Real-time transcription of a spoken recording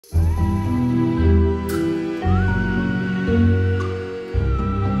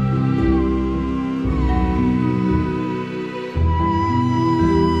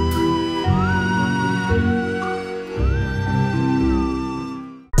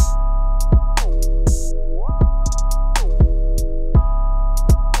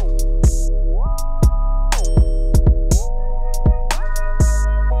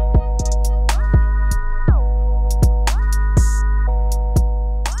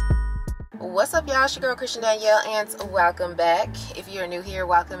What's up, y'all? It's your girl Christian Danielle, and welcome back. If you're new here,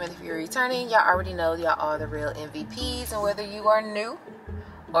 welcome, and if you're returning, y'all already know y'all are the real MVPs. And whether you are new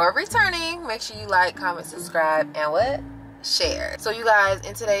or returning, make sure you like, comment, subscribe, and share. So you guys,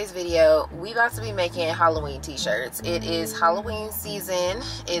 in today's video, we about to be making Halloween t-shirts. It is Halloween season.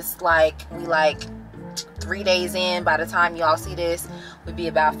 It's like 3 days in. By the time y'all see this, we'll be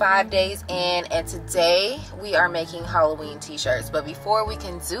about 5 days in, and today we are making Halloween t-shirts. But before we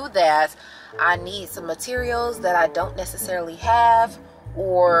can do that, I need some materials that I don't necessarily have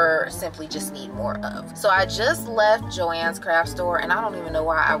or simply just need more of. So I just left Joann's craft store, and I don't even know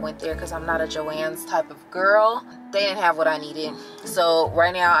why I went there because I'm not a Joann's type of girl. They didn't have what I needed. So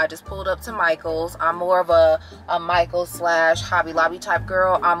right now I just pulled up to Michael's. I'm more of a Michael's slash Hobby Lobby type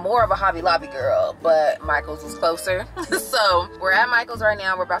girl. I'm more of a Hobby Lobby girl, but Michael's was closer. So we're at Michael's right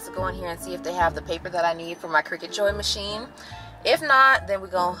now. We're about to go in here and see if they have the paper that I need for my Cricut Joy machine. If not, then we're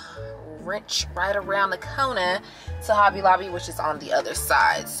gonna wrench right around the corner to Hobby Lobby, which is on the other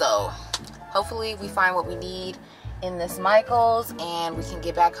side. So hopefully we find what we need in this Michael's and we can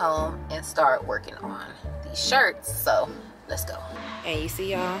get back home and start working on these shirts. So let's go. And you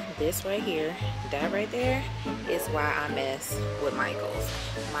see, y'all, this right here, that right there is why I mess with Michael's.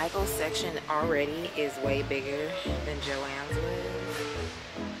 Michael's section already is way bigger than Joann's was,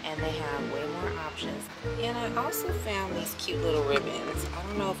 and they have way more options. And I also found these cute little ribbons. I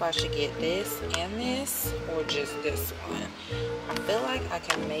don't know if I should get this and this or just this one. I feel like I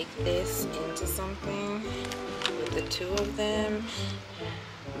can make this into something with the two of them,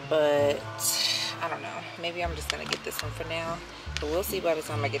 but I don't know. Maybe I'm just gonna get this one for now, but we'll see by the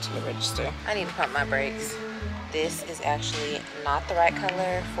time I get to the register. I need to pump my brakes. This is actually not the right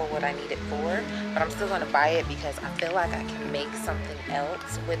color for what I need it for, but I'm still gonna buy it because I feel like I can make something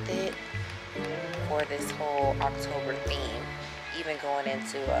else with it for this whole October theme, even going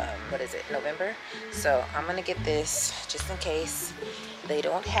into what is it, November. So I'm gonna get this just in case they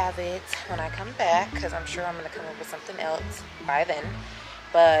don't have it when I come back, because I'm sure I'm gonna come up with something else by then.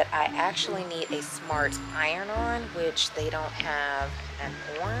 But I actually need a smart iron-on, which they don't have an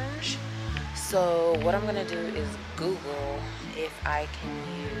orange. So what I'm gonna do is Google if I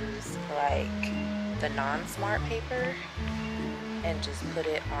can use like the non-smart paper and just put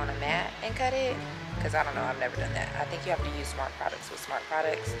it on a mat and cut it, because I don't know, I've never done that. I think you have to use smart products with smart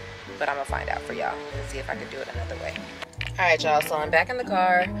products, but I'm gonna find out for y'all and see if I can do it another way. All right, y'all, so I'm back in the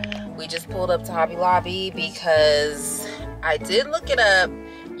car. We just pulled up to Hobby Lobby because I did look it up.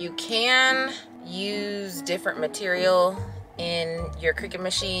 You can use different material in your Cricut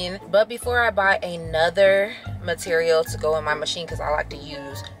machine, but before I buy another material to go in my machine, because I like to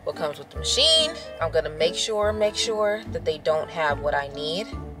use what comes with the machine, I'm gonna make sure that they don't have what I need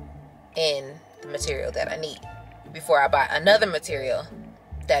in the material that I need before I buy another material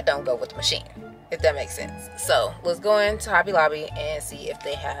that don't go with the machine, if that makes sense. So let's go into Hobby Lobby and see if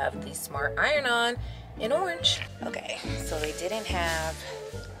they have the smart iron-on in orange. Okay, so they didn't have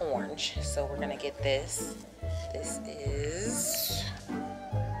orange, so we're gonna get this. This is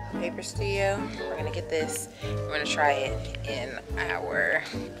Paper Studio. We're gonna get this. We're gonna try it in our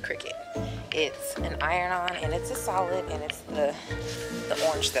Cricut. It's an iron-on and it's a solid, and it's the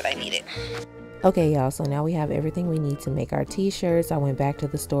orange that I needed. Okay, y'all, so now we have everything we need to make our t-shirts. I went back to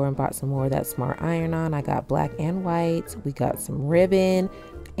the store and bought some more of that smart iron-on. I got black and white. We got some ribbon,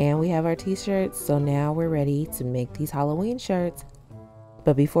 and we have our t-shirts. So now we're ready to make these Halloween shirts.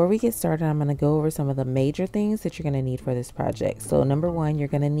 But before we get started, I'm going to go over some of the major things that you're going to need for this project. So number one, you're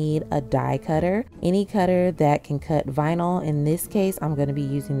going to need a die cutter. Any cutter that can cut vinyl. In this case, I'm going to be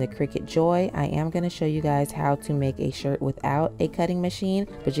using the Cricut Joy. I am going to show you guys how to make a shirt without a cutting machine,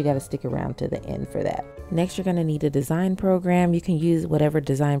 but you got to stick around to the end for that. Next, you're going to need a design program. You can use whatever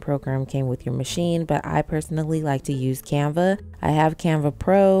design program came with your machine, but I personally like to use Canva. I have Canva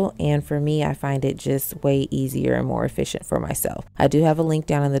Pro, and for me, I find it just way easier and more efficient for myself. I do have a link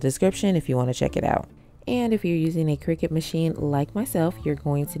down in the description if you want to check it out. And if you're using a Cricut machine like myself, you're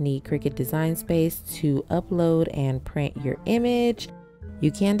going to need Cricut Design Space to upload and print your image.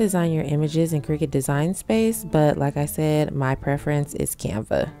 You can design your images in Cricut Design Space, but like I said, my preference is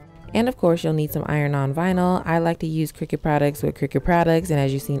Canva. And of course, you'll need some iron-on vinyl. I like to use Cricut products with Cricut products, and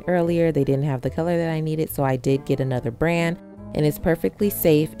as you seen earlier, they didn't have the color that I needed, so I did get another brand, and it's perfectly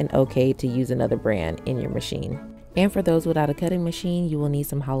safe and okay to use another brand in your machine. And for those without a cutting machine, you will need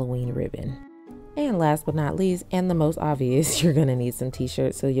some Halloween ribbon. And last but not least, and the most obvious, you're gonna need some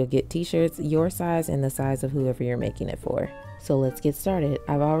t-shirts. So you'll get t-shirts your size and the size of whoever you're making it for. So let's get started.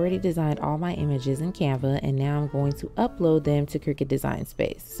 I've already designed all my images in Canva, and now I'm going to upload them to Cricut Design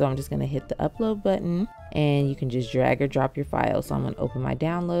Space. So I'm just gonna hit the upload button, and you can just drag or drop your files. So I'm gonna open my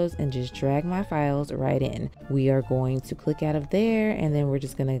downloads and just drag my files right in. We are going to click out of there, and then we're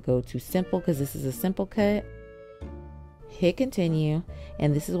just gonna go to simple because this is a simple cut. Hit continue,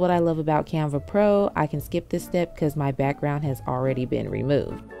 and this is what I love about Canva Pro. I can skip this step because my background has already been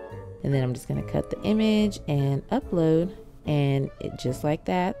removed. And then I'm just going to cut the image and upload, and just like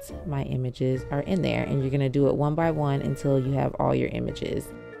that, my images are in there. And you're going to do it one by one until you have all your images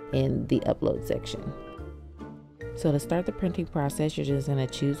in the upload section. So to start the printing process, you're just going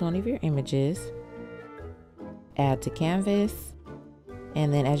to choose one of your images, add to canvas.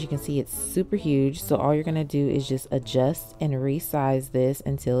 And then as you can see, it's super huge. So all you're gonna do is just adjust and resize this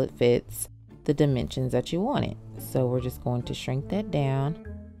until it fits the dimensions that you want it. So we're just going to shrink that down,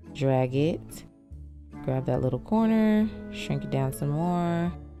 drag it, grab that little corner, shrink it down some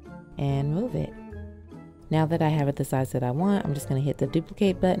more, and move it. Now that I have it the size that I want, I'm just gonna hit the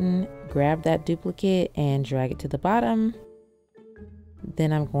duplicate button, grab that duplicate and drag it to the bottom.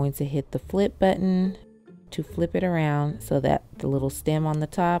 Then I'm going to hit the flip button to flip it around so that the little stem on the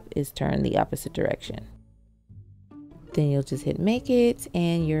top is turned the opposite direction. Then you'll just hit make it,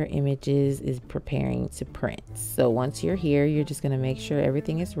 and your images is preparing to print. So once you're here, you're just going to make sure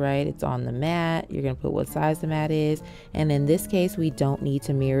everything is right. It's on the mat. You're going to put what size the mat is. And in this case, we don't need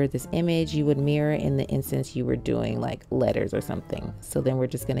to mirror this image. You would mirror in the instance you were doing like letters or something. So then we're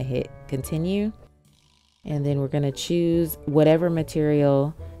just going to hit continue. And then we're going to choose whatever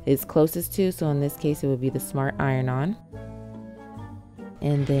material is closest to. So in this case, it would be the Smart Iron-On.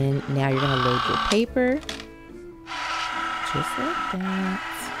 And then now you're going to load your paper. Just like that.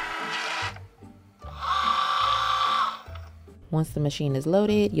 Once the machine is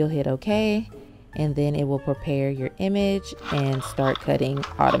loaded, you'll hit OK. And then it will prepare your image and start cutting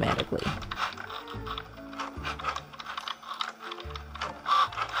automatically.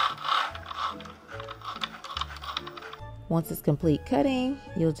 Once it's complete cutting,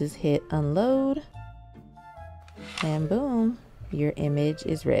 you'll just hit unload, and boom, your image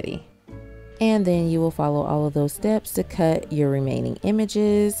is ready. And then you will follow all of those steps to cut your remaining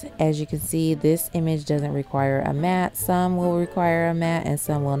images. As you can see, this image doesn't require a mat. Some will require a mat and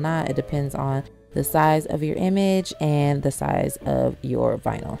some will not. It depends on the size of your image and the size of your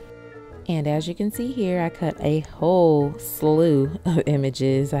vinyl. And as you can see here, I cut a whole slew of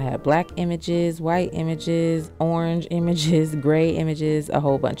images. I have black images, white images, orange images, gray images, a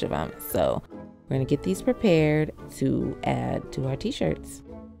whole bunch of them. So we're gonna get these prepared to add to our t-shirts.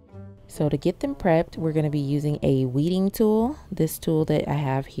 So to get them prepped, we're gonna be using a weeding tool, this tool that I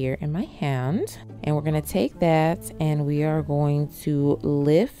have here in my hand. And we're gonna take that and we are going to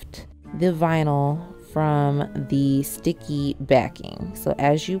lift the vinyl from the sticky backing. So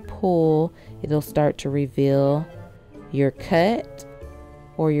as you pull, it'll start to reveal your cut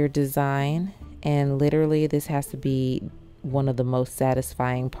or your design, and literally this has to be one of the most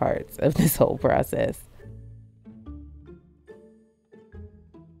satisfying parts of this whole process.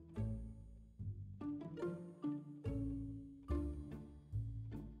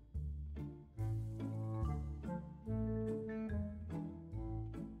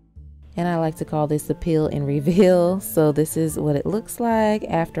 And I like to call this the peel and reveal. So this is what it looks like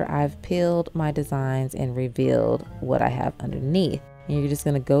after I've peeled my designs and revealed what I have underneath. And you're just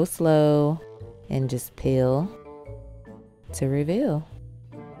gonna go slow and just peel to reveal.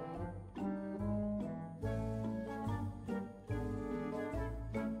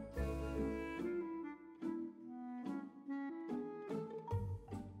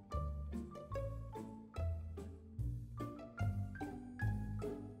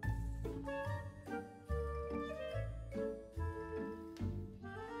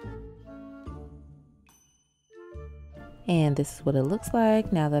 And this is what it looks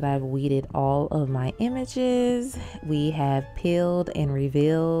like now that I've weeded all of my images. We have peeled and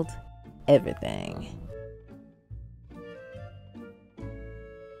revealed everything.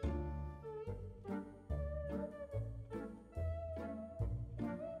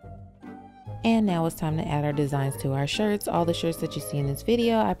 And now it's time to add our designs to our shirts. All the shirts that you see in this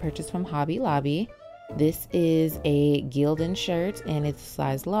video I purchased from Hobby Lobby. This is a Gildan shirt and it's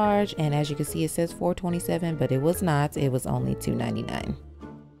size large, and as you can see it says $4.27, but it was not. It was only $2.99.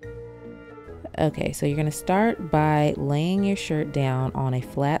 Okay, so you're going to start by laying your shirt down on a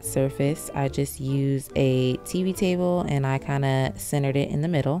flat surface. I just used a TV table and I kind of centered it in the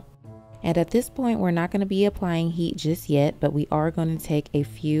middle. And at this point, we're not going to be applying heat just yet, but we are going to take a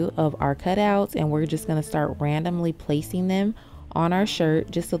few of our cutouts and we're just going to start randomly placing them on our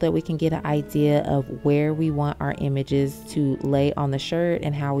shirt just so that we can get an idea of where we want our images to lay on the shirt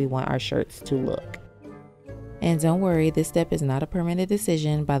and how we want our shirts to look. And don't worry, this step is not a permanent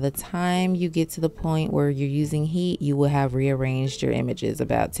decision. By the time you get to the point where you're using heat, you will have rearranged your images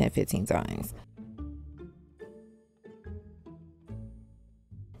about 10-15 times.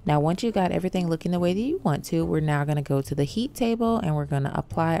 Now, once you got everything looking the way that you want to, we're now going to go to the heat table and we're going to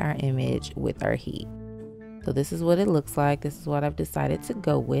apply our image with our heat. So this is what it looks like. This is what I've decided to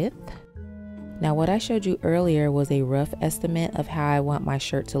go with. Now, what I showed you earlier was a rough estimate of how I want my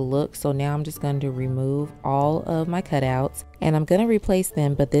shirt to look. So now I'm just going to remove all of my cutouts and I'm going to replace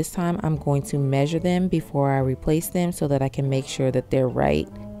them. But this time I'm going to measure them before I replace them so that I can make sure that they're right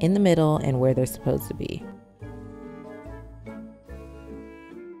in the middle and where they're supposed to be.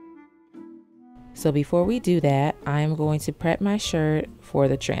 So before we do that, I'm going to prep my shirt for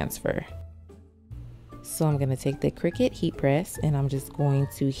the transfer. So I'm going to take the Cricut heat press and I'm just going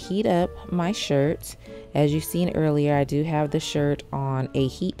to heat up my shirt. As you've seen earlier, I do have the shirt on a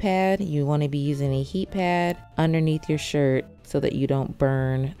heat pad. You want to be using a heat pad underneath your shirt so that you don't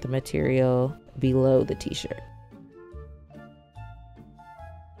burn the material below the t-shirt.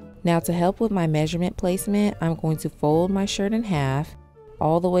 Now, to help with my measurement placement, I'm going to fold my shirt in half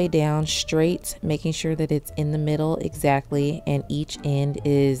all the way down straight, making sure that it's in the middle exactly and each end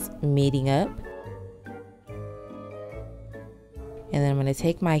is meeting up. And then I'm going to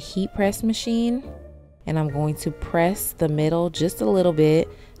take my heat press machine and I'm going to press the middle just a little bit,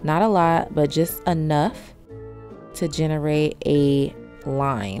 not a lot, but just enough to generate a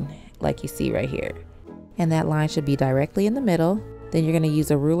line like you see right here. And that line should be directly in the middle. Then you're going to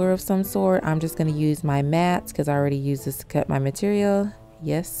use a ruler of some sort. I'm just going to use my mat because I already used this to cut my material.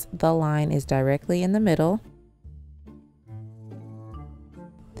 Yes, the line is directly in the middle.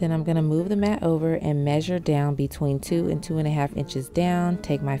 Then I'm going to move the mat over and measure down between 2 and 2.5 inches down.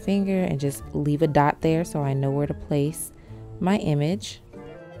 Take my finger and just leave a dot there so I know where to place my image.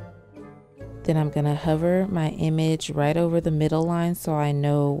 Then I'm going to hover my image right over the middle line so I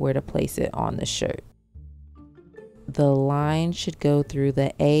know where to place it on the shirt. The line should go through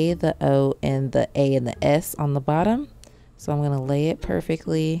the A, the O, and the A and the S on the bottom. So I'm going to lay it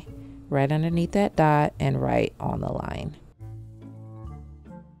perfectly right underneath that dot and right on the line.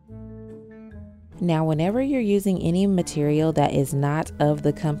 Now, whenever you're using any material that is not of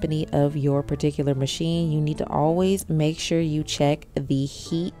the company of your particular machine, you need to always make sure you check the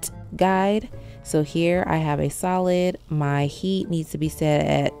heat guide. So here I have a solid. My heat needs to be set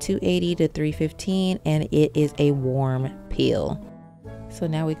at 280 to 315 and it is a warm peel. So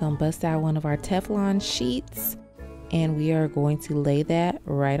now we're going to bust out one of our Teflon sheets and we are going to lay that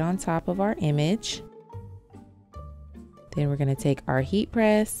right on top of our image. Then we're going to take our heat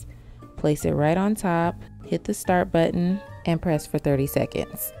press, place it right on top, hit the start button, and press for 30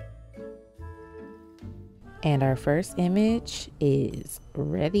 seconds. And our first image is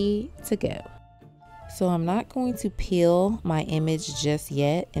ready to go. So I'm not going to peel my image just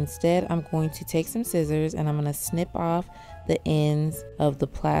yet. Instead, I'm going to take some scissors and I'm going to snip off the ends of the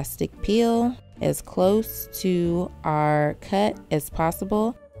plastic peel as close to our cut as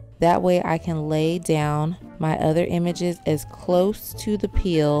possible. That way I can lay down my other images as close to the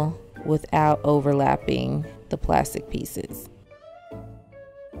peel without overlapping the plastic pieces.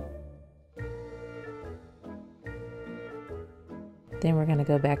 Then we're going to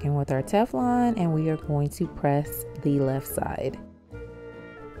go back in with our Teflon and we are going to press the left side.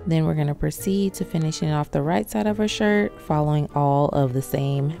 Then we're going to proceed to finishing off the right side of our shirt, following all of the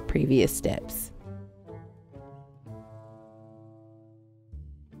same previous steps.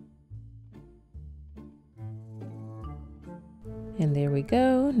 And there we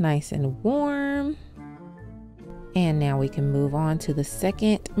go, nice and warm. And now we can move on to the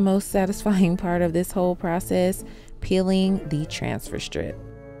second most satisfying part of this whole process, peeling the transfer strip.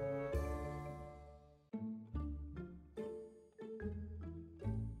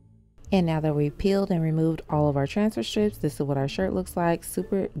 And now that we've peeled and removed all of our transfer strips, this is what our shirt looks like.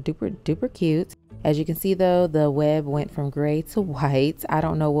 Super duper duper cute. As you can see though, the web went from gray to white. I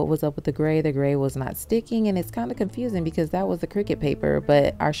don't know what was up with the gray. The gray was not sticking and it's kind of confusing because that was the Cricut paper,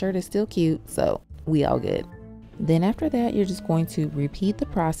 but our shirt is still cute, so we all good. Then after that, you're just going to repeat the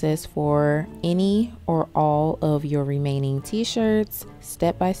process for any or all of your remaining t-shirts,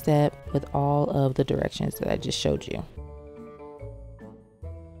 step by step, with all of the directions that I just showed you.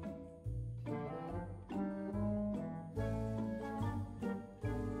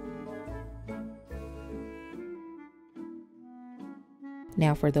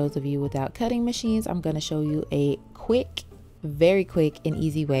 Now for those of you without cutting machines, I'm going to show you a very quick and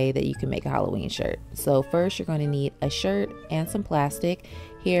easy way that you can make a Halloween shirt. So first you're going to need a shirt and some plastic.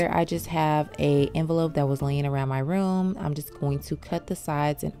 Here I just have a envelope that was laying around my room. I'm just going to cut the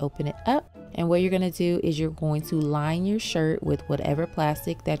sides and open it up. And what you're going to do is you're going to line your shirt with whatever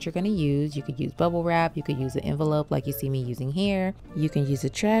plastic that you're going to use. You could use bubble wrap, you could use an envelope like you see me using here. You can use a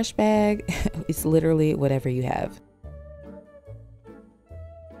trash bag. It's literally whatever you have.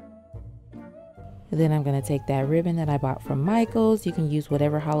 Then I'm going to take that ribbon that I bought from Michael's. You can use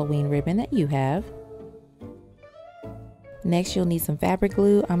whatever Halloween ribbon that you have. Next, you'll need some fabric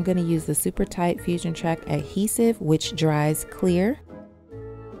glue. I'm going to use the Super Tight Fusion Track adhesive, which dries clear.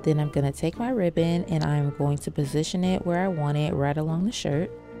 Then I'm going to take my ribbon and I'm going to position it where I want it, right along the shirt.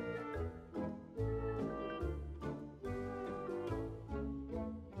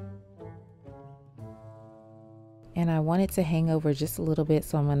 And I want it to hang over just a little bit,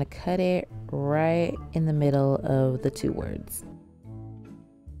 so I'm going to cut it right in the middle of the two words.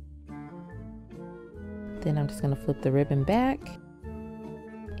 Then I'm just going to flip the ribbon back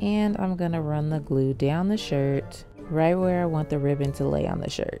and I'm going to run the glue down the shirt right where I want the ribbon to lay on the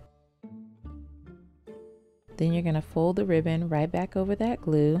shirt. Then you're going to fold the ribbon right back over that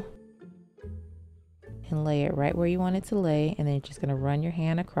glue and lay it right where you want it to lay, and then you're just going to run your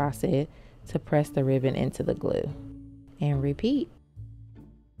hand across it to press the ribbon into the glue, and repeat.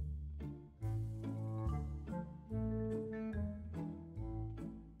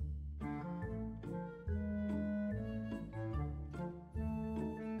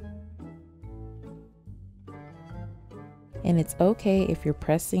 And it's okay if you're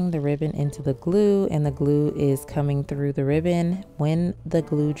pressing the ribbon into the glue and the glue is coming through the ribbon. When the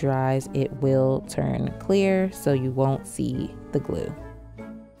glue dries, it will turn clear, so you won't see the glue.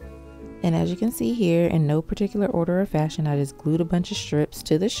 And as you can see here, in no particular order or fashion, I just glued a bunch of strips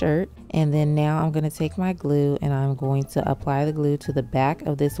to the shirt. And then now I'm going to take my glue and I'm going to apply the glue to the back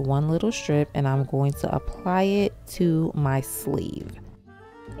of this one little strip, and I'm going to apply it to my sleeve.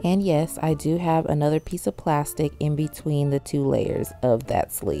 And yes, I do have another piece of plastic in between the two layers of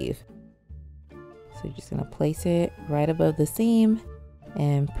that sleeve. So you're just going to place it right above the seam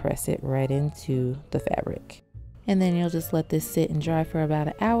and press it right into the fabric. And then you'll just let this sit and dry for about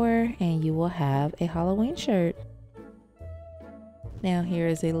an hour and you will have a Halloween shirt. Now here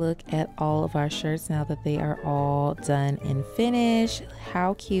is a look at all of our shirts now that they are all done and finished.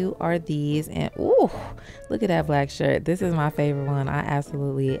 How cute are these? And ooh, look at that black shirt. This is my favorite one. I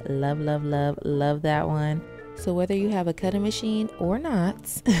absolutely love that one. So whether you have a cutting machine or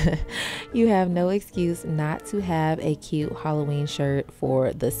not, you have no excuse not to have a cute Halloween shirt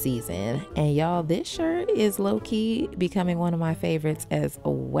for the season. And y'all, this shirt is low-key becoming one of my favorites as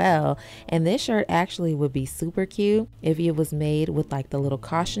well. And this shirt actually would be super cute if it was made with like the little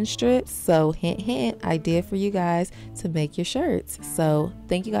caution strips. So hint, hint, idea for you guys to make your shirts. So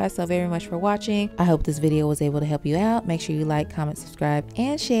thank you guys so very much for watching. I hope this video was able to help you out. Make sure you like, comment, subscribe,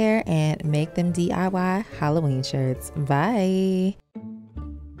 and share, and make them DIY Halloween shirts. Bye.